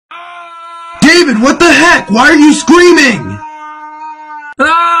David, what the heck? Why are you screaming?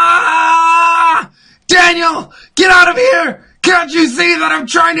 Daniel, get out of here! Can't you see that I'm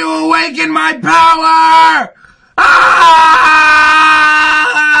trying to awaken my power?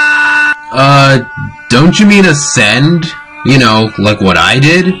 Don't you mean ascend? You know, like what I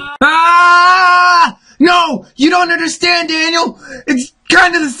did? No, you don't understand, Daniel. It's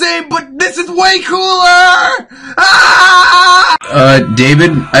kind of the same, but this is way cooler!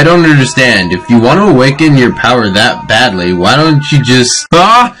 David, I don't understand. If you want to awaken your power that badly, why don't you just...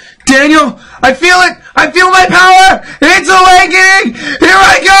 Daniel, I feel it! I feel my power! It's awakening! Here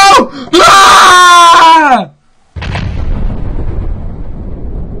I go!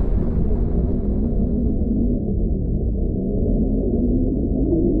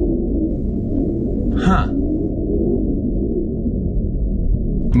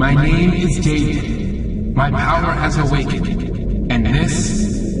 My name is David. My power has awakened. And this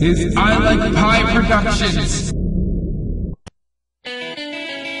is I Like Pie Productions.